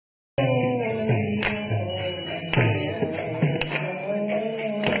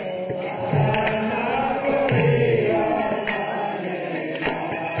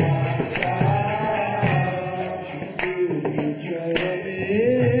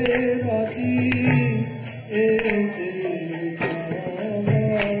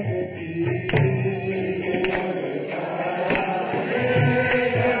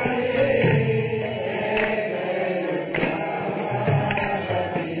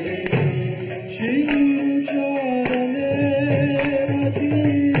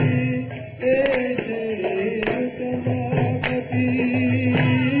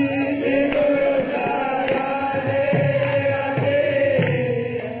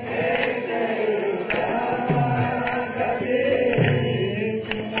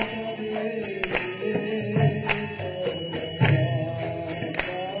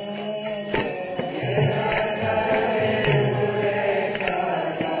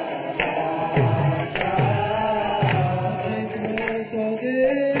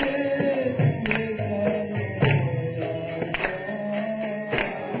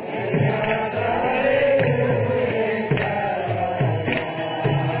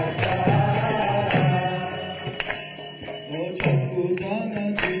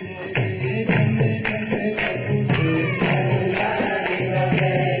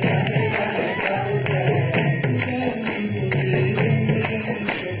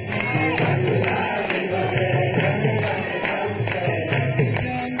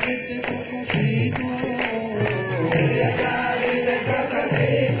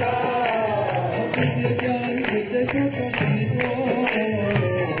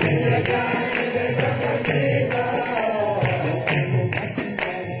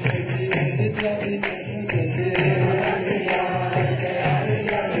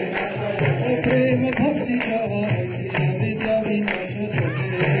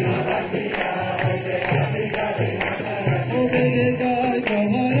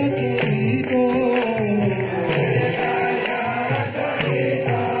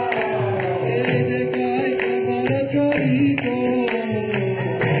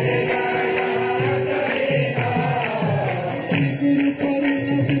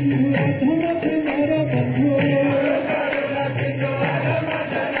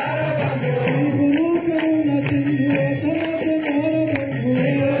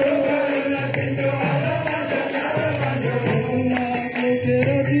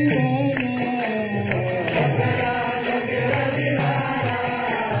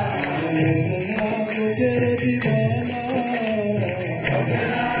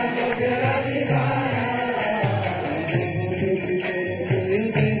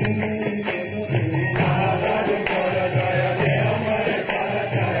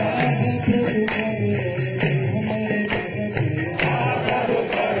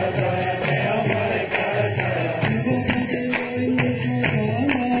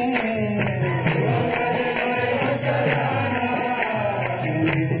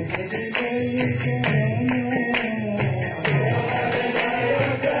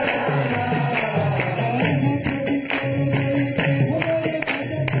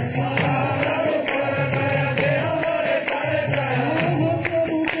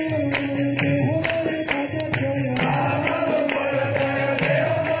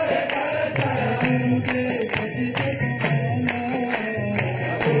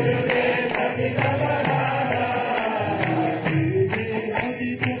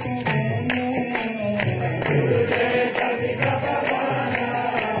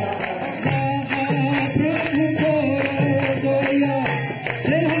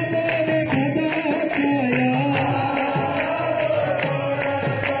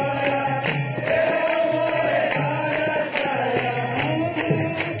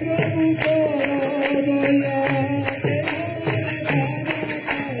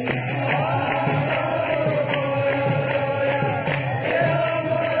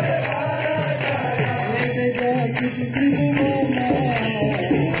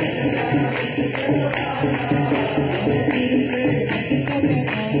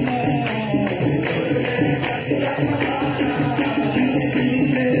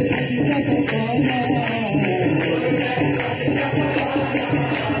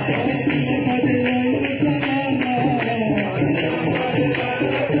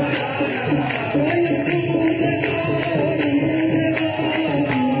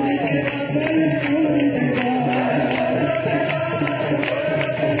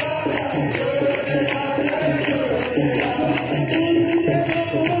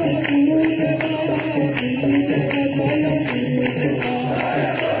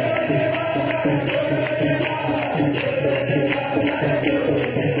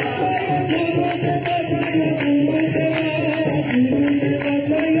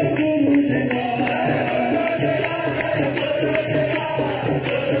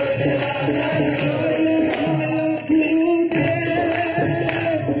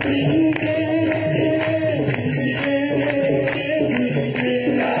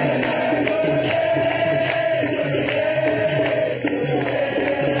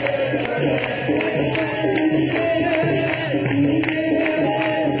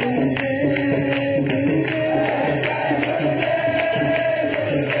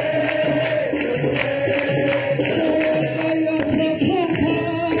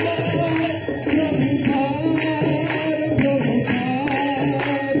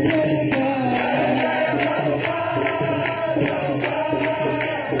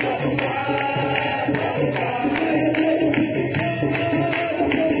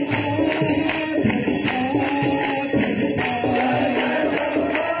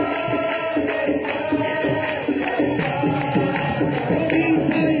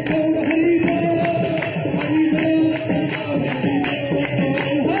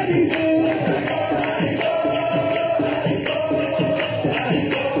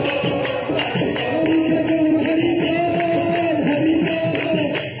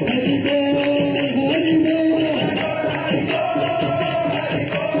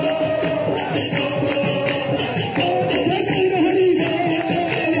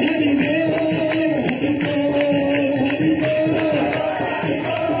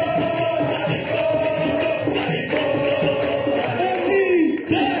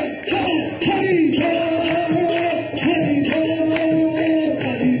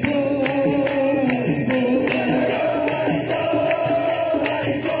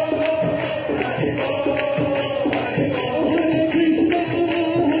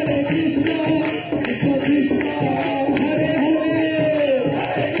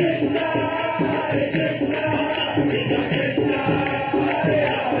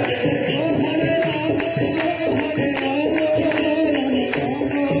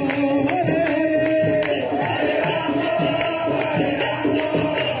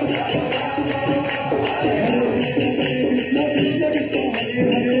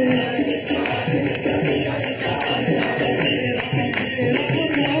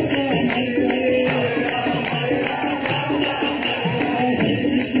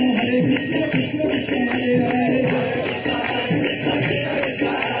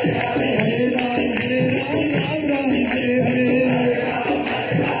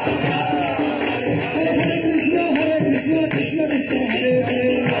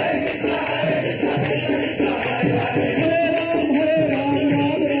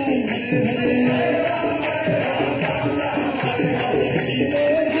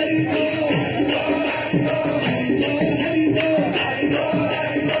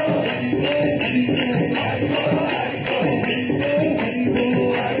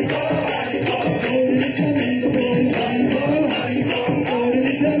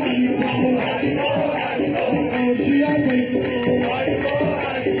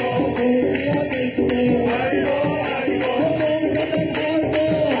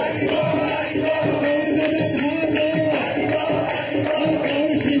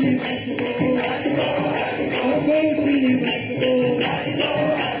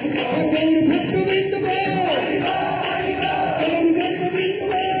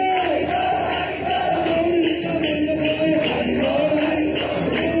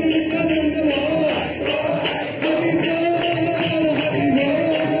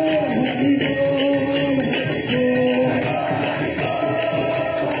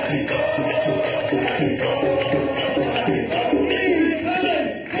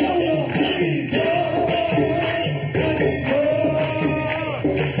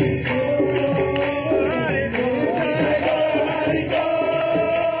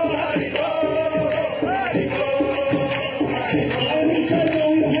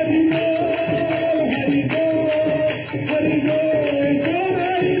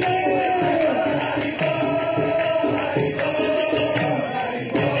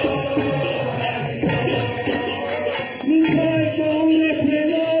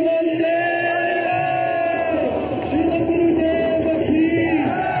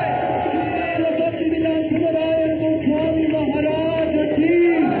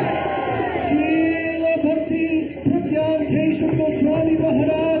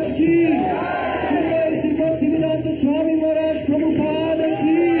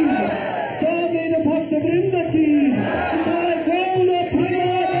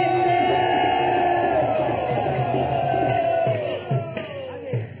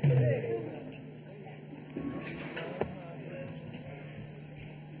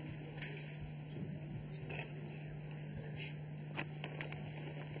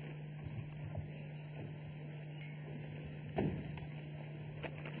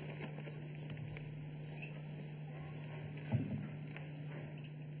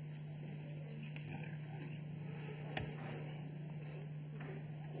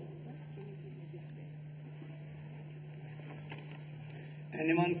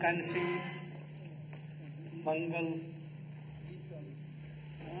Anyone can sing Mangal?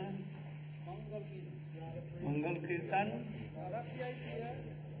 Mangal Kirtan?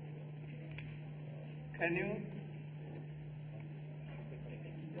 Can you?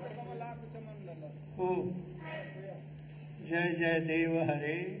 Who? Jai Jai Deva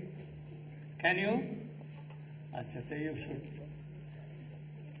Hare. Can you? Achha, so you should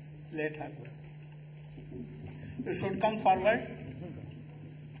let her go. You should come forward.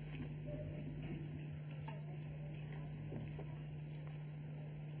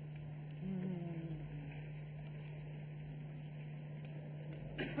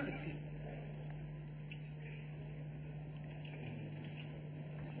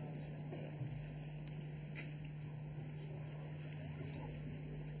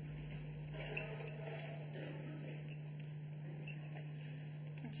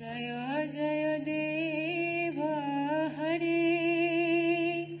 Jaya Jaya Deva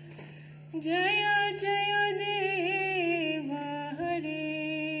Hare, Jaya Jaya Deva Hare,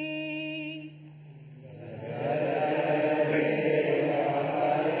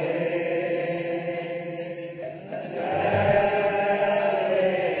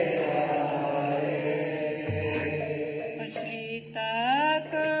 Ashrita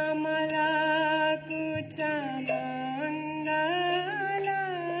Kamala Kuchamanda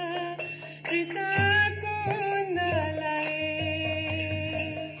Krita Kundalae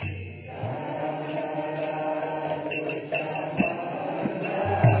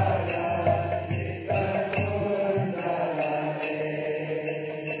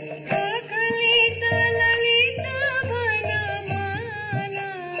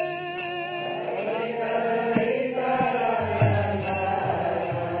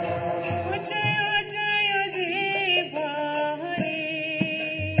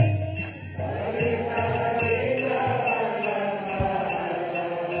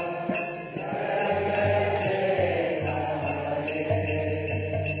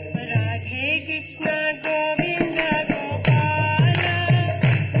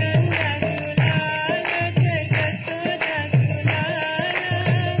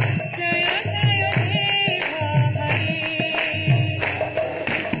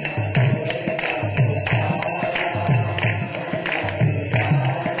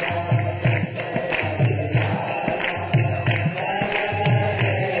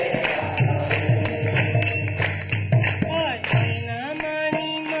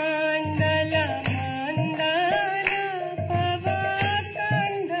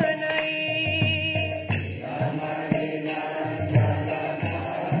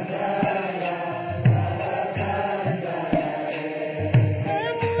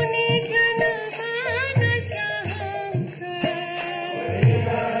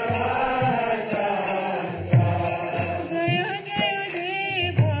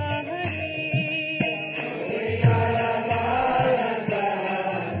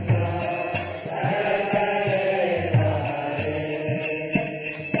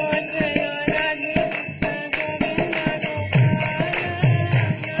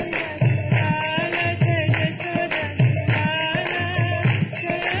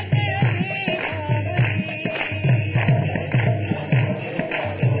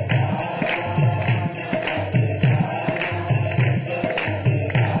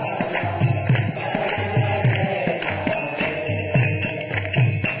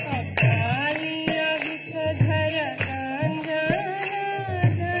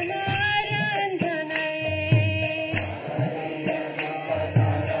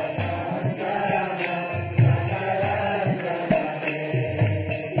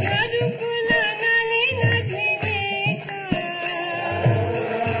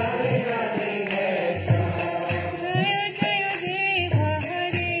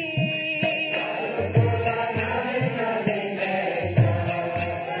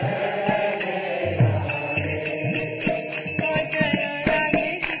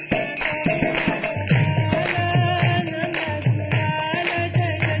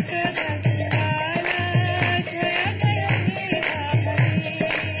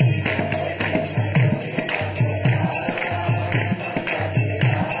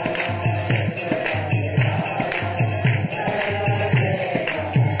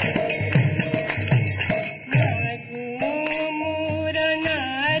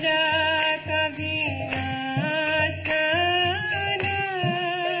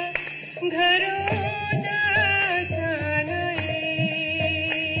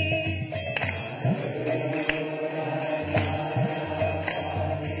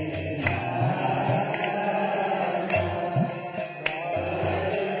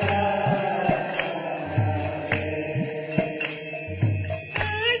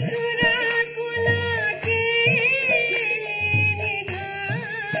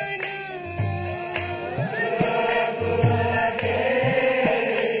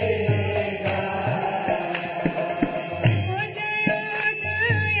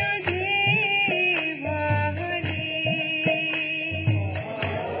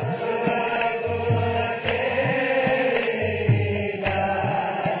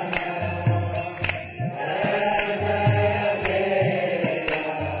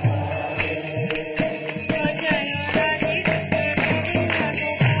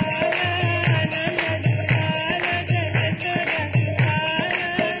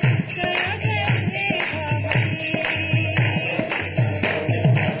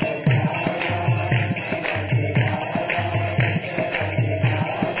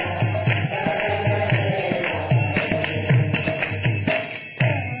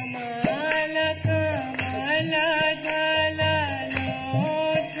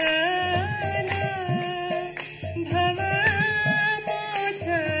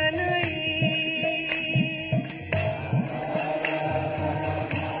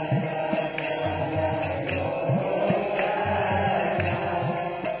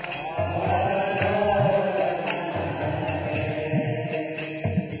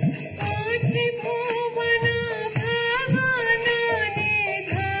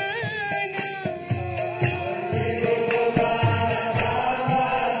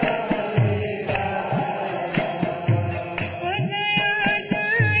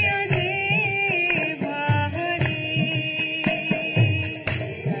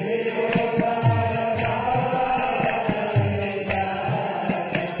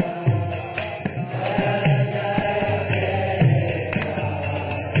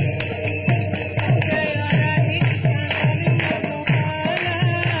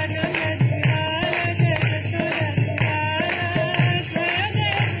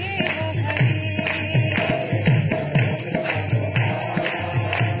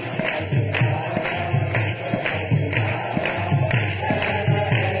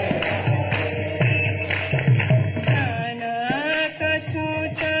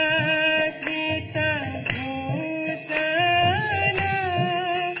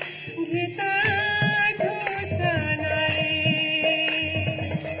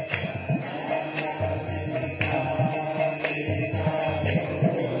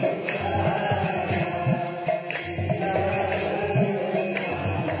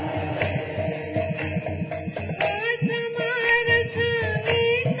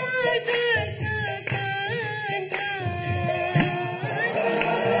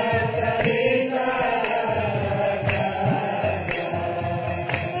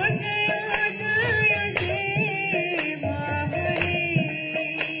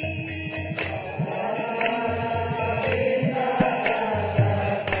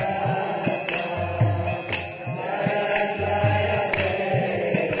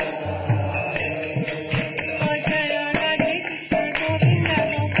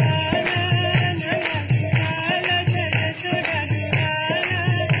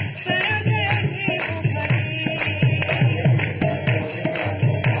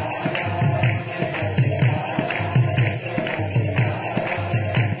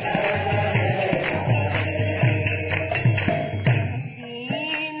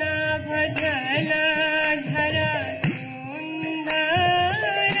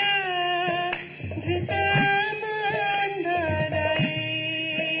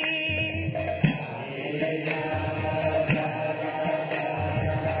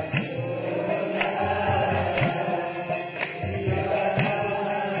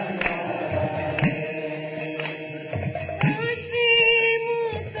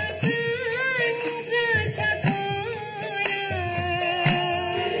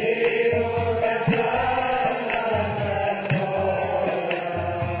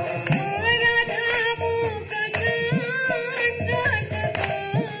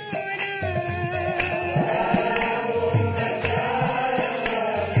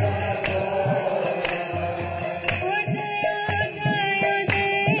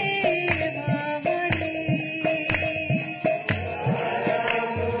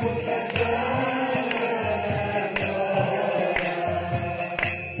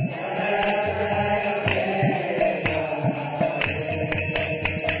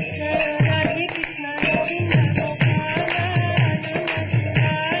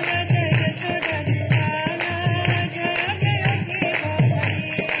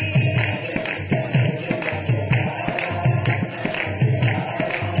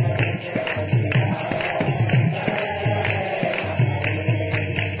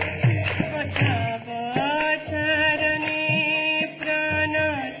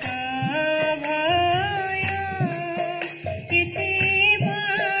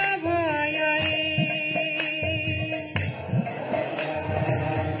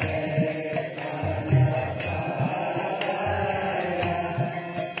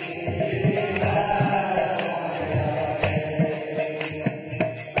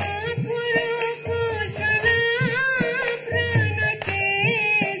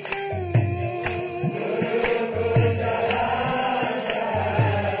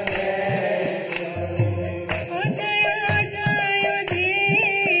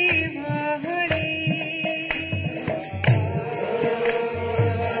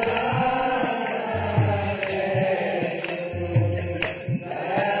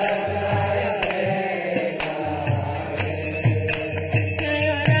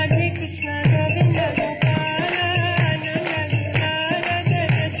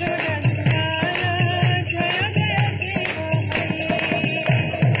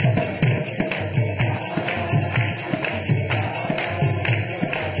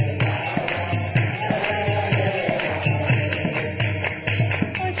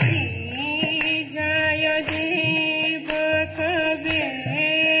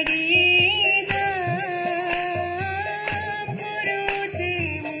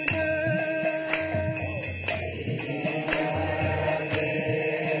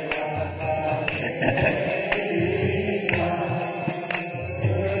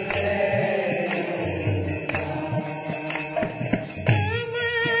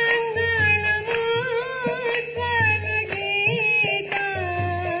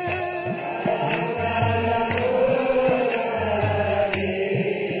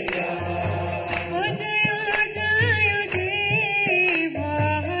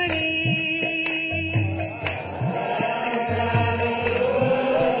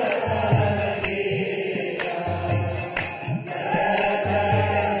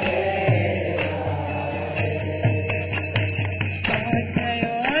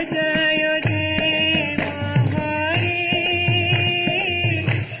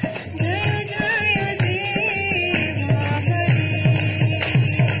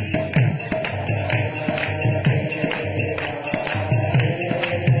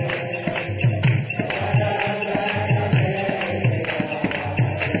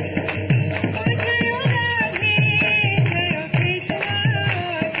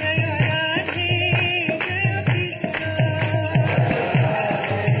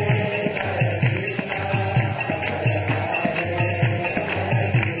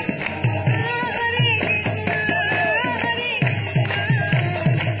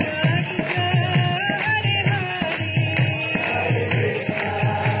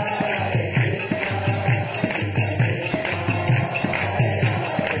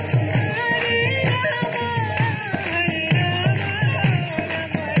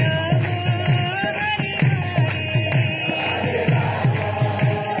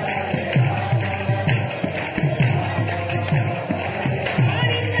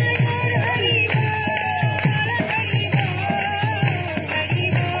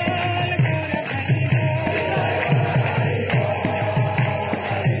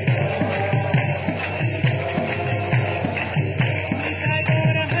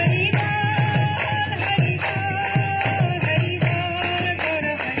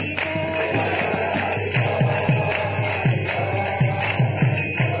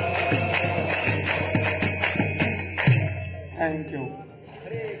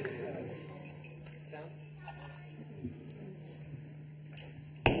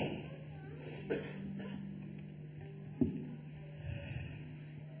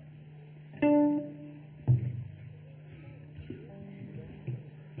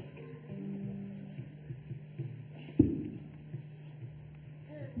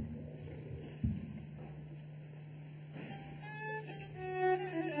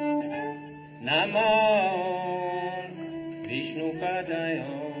Namo Vishnupadaya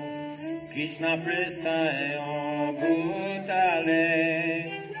Krishna Prestaya Bhutale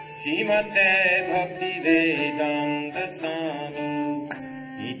Srimate Bhaktivedanta Swami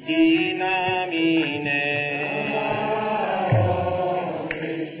Iti Namine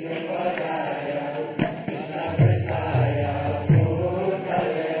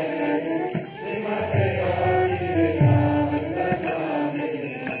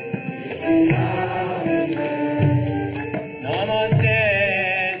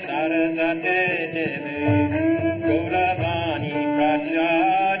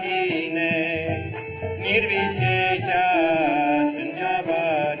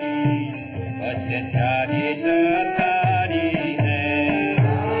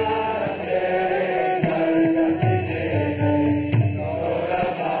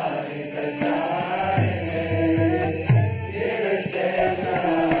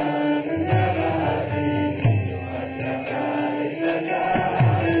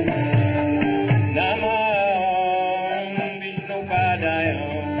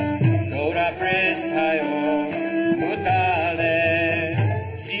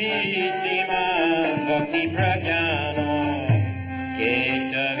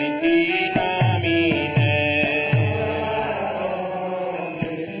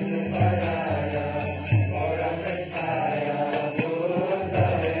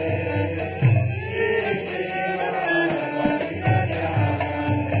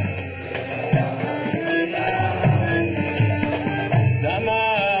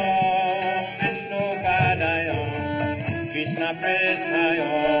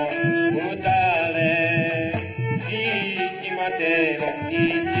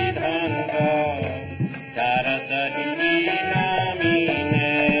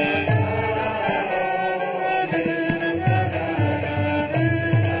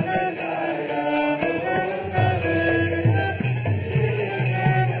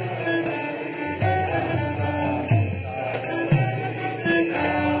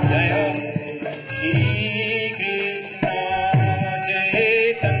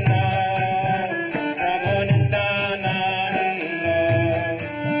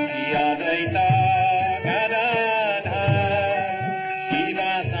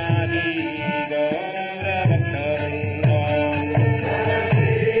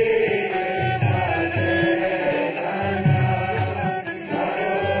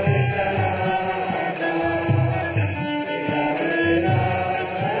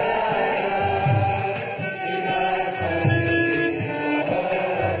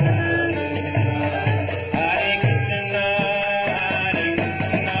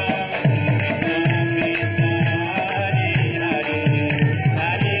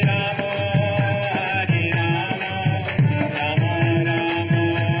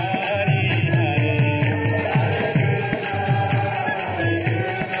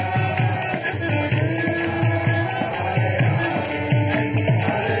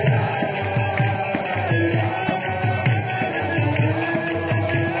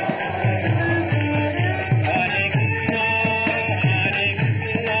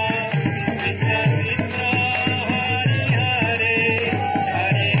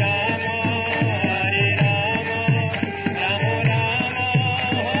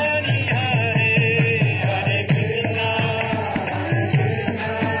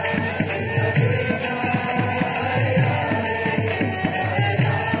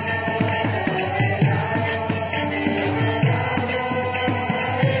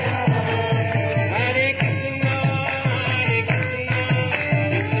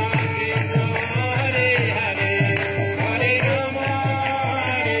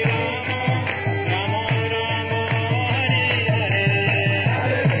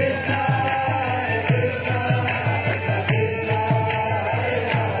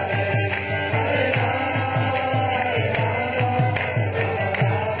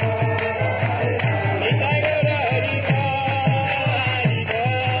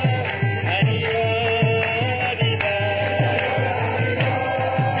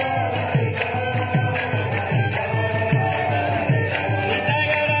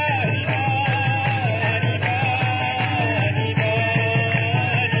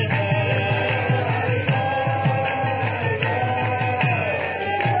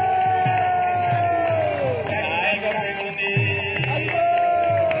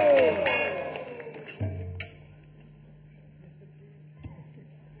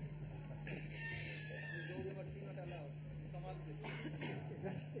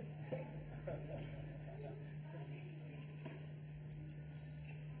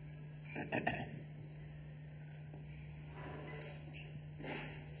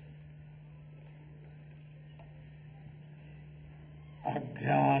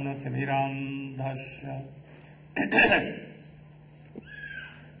अज्ञानतिमिरान्धस्य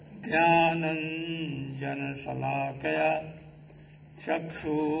ज्ञानञ्जनशलाकया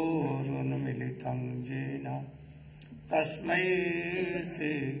चक्षुरुन्मिलितं येन तस्मै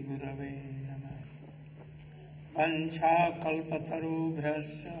श्रीगुरवे नमः।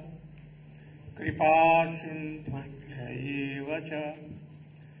 वञ्चाकल्पतरुभ्यश्च कृपासिन्धुभ्यैव च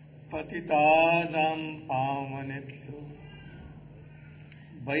पतितानां पावनेभ्यो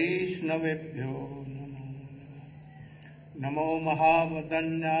वैष्णवेभ्यो नमो नमः। नमो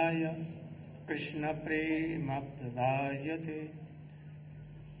महावदन्याय कृष्णप्रेमप्रदायते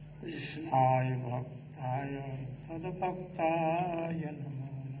कृष्णाय भक्ताय तद्भक्ताय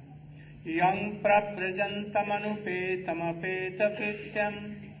नमो नमः। यं प्रव्रजन्तमनुपेतमपेतकृत्यं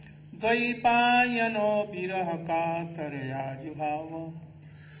द्वैपायनो विरहकातरया जुहाव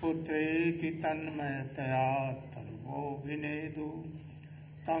पुत्रेति तन्मयतया तनुवो विनेदु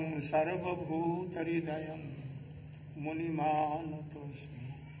तं सर्वभूतहृदयं मुनिमानतोऽस्मि।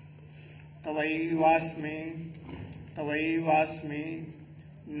 तवैवास्मि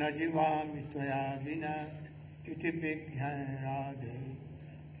न जीवामि त्वया विना इति विज्ञाय राधे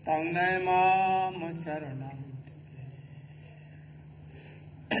तं नमामि चरणं तवे।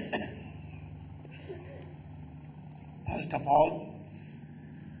 First of all,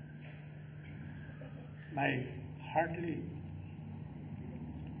 my heartily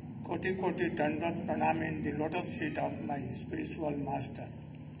koti dandat pranam in the lotus feet of my spiritual master,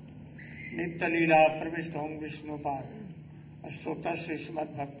 Nitya Leela Pravishta Om Vishnupad, Ashtotar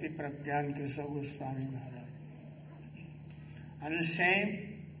Srimad Bhakti Pragyan Keshav Goswami Maharaj. And same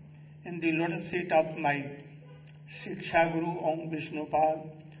in the lotus feet of my Shiksha Guru Om Vishnupad,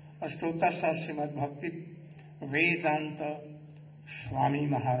 Ashtotar Srimad Bhakti Vedanta Swami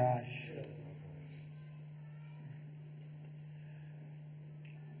Maharaj.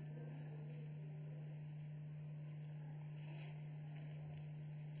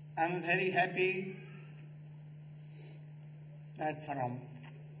 I am very happy that from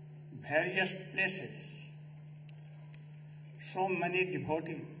various places so many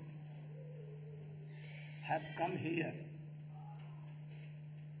devotees have come here.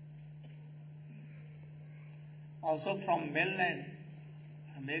 Also from mainland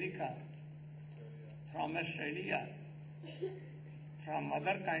America, from Australia, from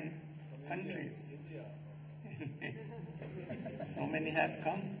other countries. So many have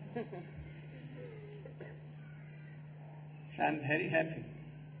come. So I am very happy.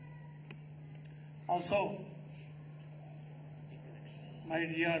 Also, my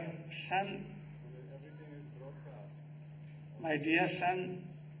dear son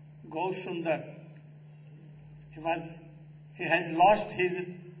Gosundar, he has lost his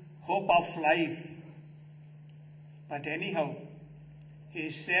hope of life, but anyhow, he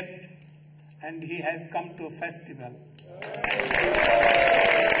is saved and he has come to a festival.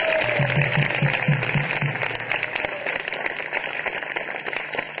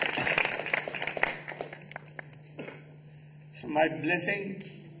 So my blessing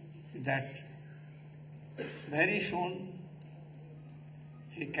that very soon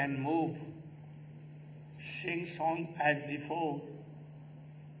he can move, sing song as before,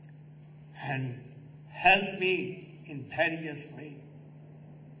 and help me in various ways.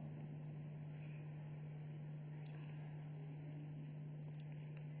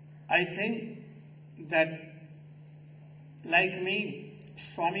 I think that like me,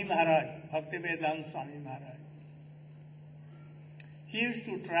 Swami Maharaj, Bhaktivedanta Swami Maharaj, he used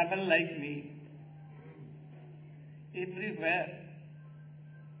to travel like me everywhere.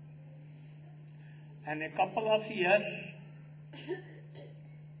 And a couple of years,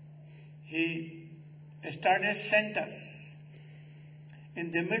 he started centers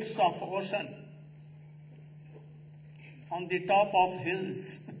in the midst of ocean, on the top of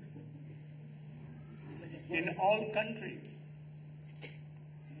hills, in all countries.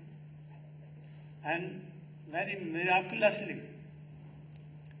 And very miraculously,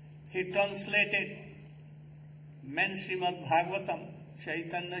 he translated men Srimad Bhagavatam,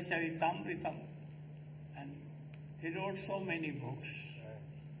 Chaitanya Charitamritam, and he wrote so many books.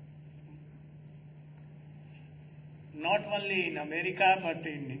 Not only in America, but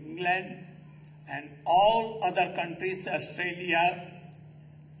in England and all other countries, Australia,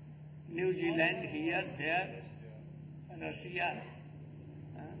 New Zealand, here, there, Russia.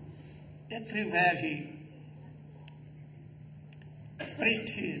 Everywhere he preached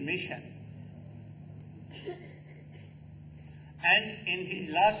his mission. And in his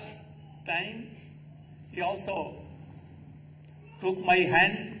last time, he also took my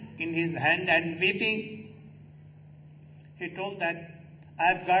hand in his hand and weeping, he told that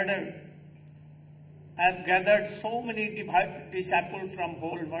I've gathered so many disciples from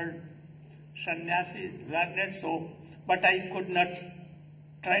whole world, sannyasis, learned so, but I could not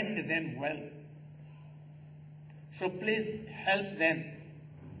train them well. So please help them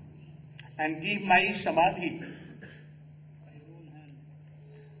and give my samadhi.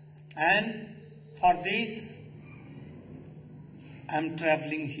 And for this, I am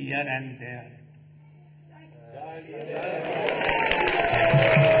traveling here and there.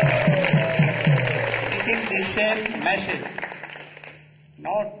 Teaching the same message,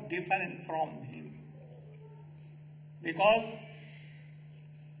 not different from him. Because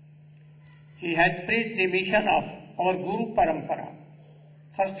he has preached the mission of our Guru Parampara.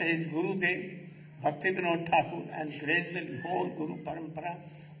 First is Guru Dev, Bhaktivedanta, and gradually whole Guru Parampara,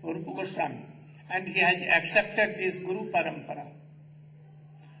 Rupa Goswami. And he has accepted this Guru Parampara.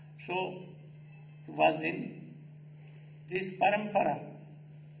 So, he was in this Parampara.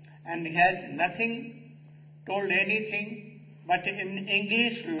 And he has nothing, told anything, but in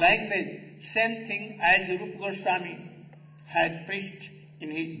English language, same thing as Rupa Goswami has preached in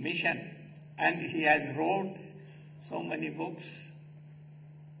his mission. And he has wrote so many books.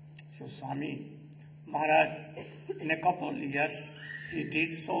 So Swami Maharaj, in a couple of years, he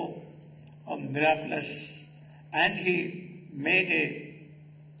did so miraculous, and he made a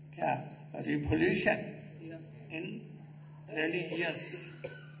revolution in religious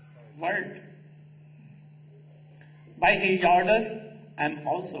world. By his order, I am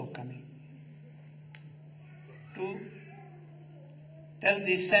also coming to tell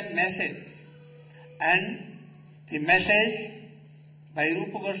the same message. And the message by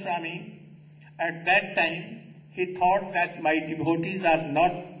Rupa Goswami, at that time, he thought that my devotees are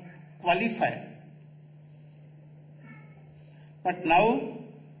not qualified. But now,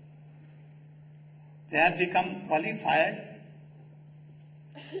 they have become qualified,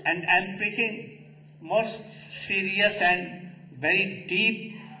 and I am preaching most serious and very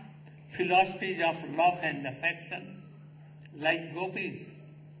deep philosophies of love and affection, like gopis,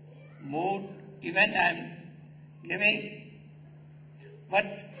 mood, even I am giving, but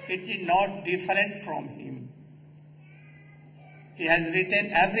it is not different from him. He has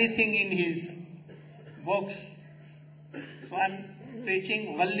written everything in his books. So I am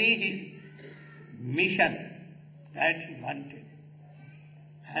preaching only his mission that he wanted.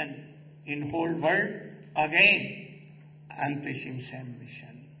 And in whole world, again, I am preaching same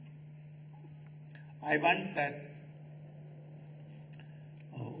mission. I want that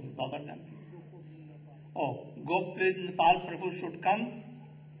Gopinath Prabhu should come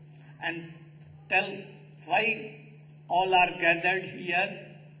and tell why all are gathered here.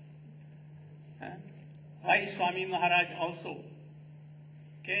 Why Swami Maharaj also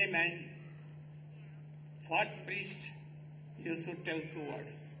came, and what priest you should tell 2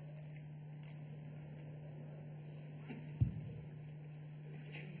 words.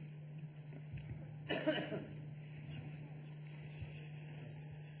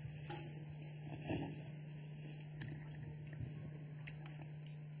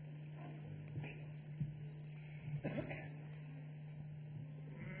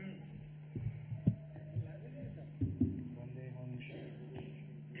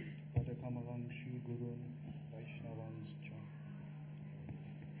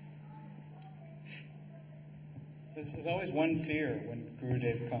 There's always one fear when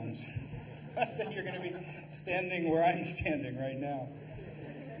Gurudev comes. That you're going to be standing where I'm standing right now,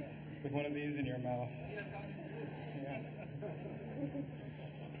 with one of these in your mouth. Yeah.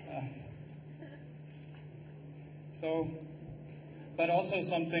 But also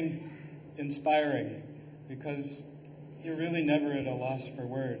something inspiring, because you're really never at a loss for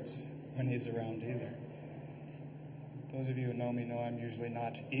words when he's around either. Those of you who know me know I'm usually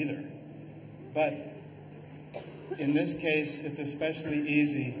not either. But in this case, it's especially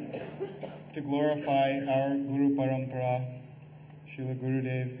easy to glorify our Guru Parampara, Srila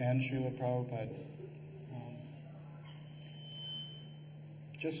Gurudev and Srila Prabhupada.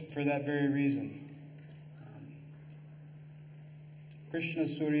 Just for that very reason. Krishna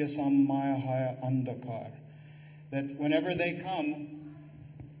Surya Sammaya Haya Andhakar. That whenever they come,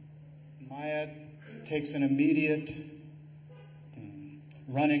 Maya takes an immediate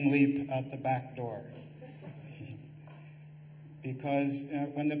running leap out the back door. Because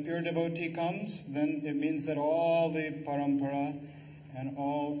when the pure devotee comes, then it means that all the parampara and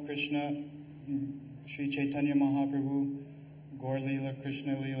all Krishna, Sri Chaitanya Mahaprabhu, Gaur Leela,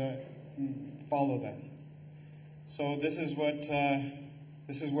 Krishna Leela, follow them. So this is where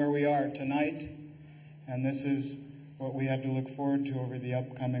we are tonight, and this is what we have to look forward to over the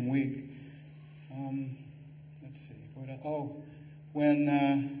upcoming week. Let's see.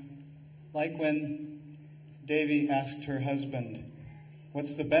 like when Devi asked her husband,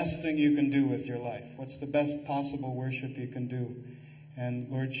 what's the best thing you can do with your life? What's the best possible worship you can do? And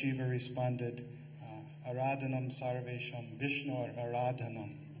Lord Shiva responded, Aradhanam Sarvesham Vishnur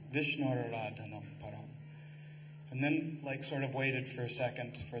Aradhanam Param. And then sort of waited for a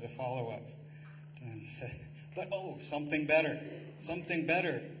second for the follow-up. And said, but something better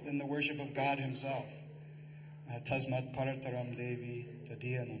than the worship of God himself. Tasmat Parataram Devi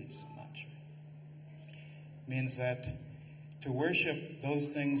Tadiyanam Samacha. Means that to worship those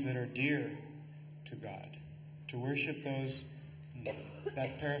things that are dear to God, to worship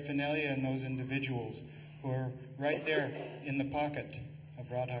that paraphernalia and those individuals who are right there in the pocket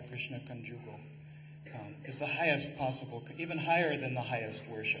of Radha Krishna conjugal, is the highest possible, even higher than the highest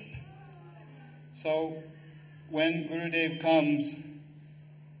worship. So when Gurudev comes,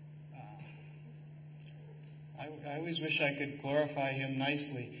 I always wish I could glorify him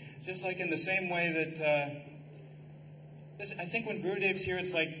nicely. Just like in the same way that, I think when Gurudev's here,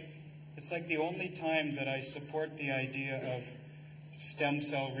 it's like the only time that I support the idea of stem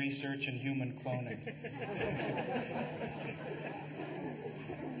cell research and human cloning.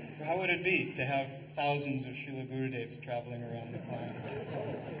 How would it be to have thousands of Srila Gurudevs traveling around the planet?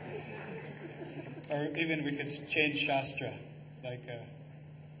 Or even we could change Shastra, like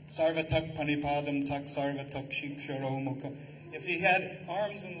Sarvatak Panipadam Tak Sarvatak Shiksharo Mukha. If he had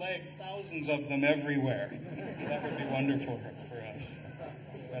arms and legs, thousands of them everywhere, that would be wonderful for us.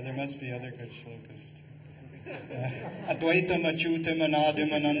 There must be other good shlokas too. Advaitam Achutam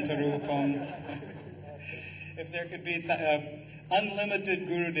Anadim Anantarupam. If there could be unlimited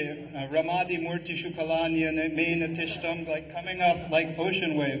Gurudev, Ramadi Murti Shukalanya Mena Tishtam, like coming off like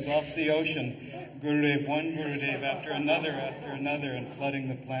ocean waves off the ocean. Gurudev, one Gurudev after another, and flooding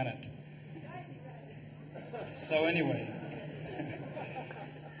the planet. So anyway,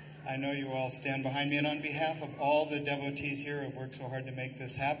 I know you all stand behind me, and on behalf of all the devotees here who have worked so hard to make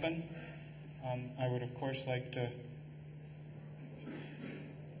this happen, I would of course like to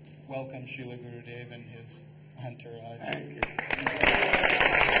welcome Srila Gurudev and his entourage. Thank you.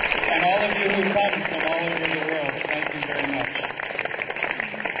 And all of you who come from all over the world, thank you very much.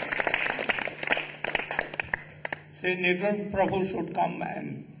 Sri Nidra Prabhu should come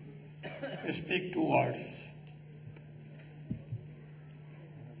and speak 2 words.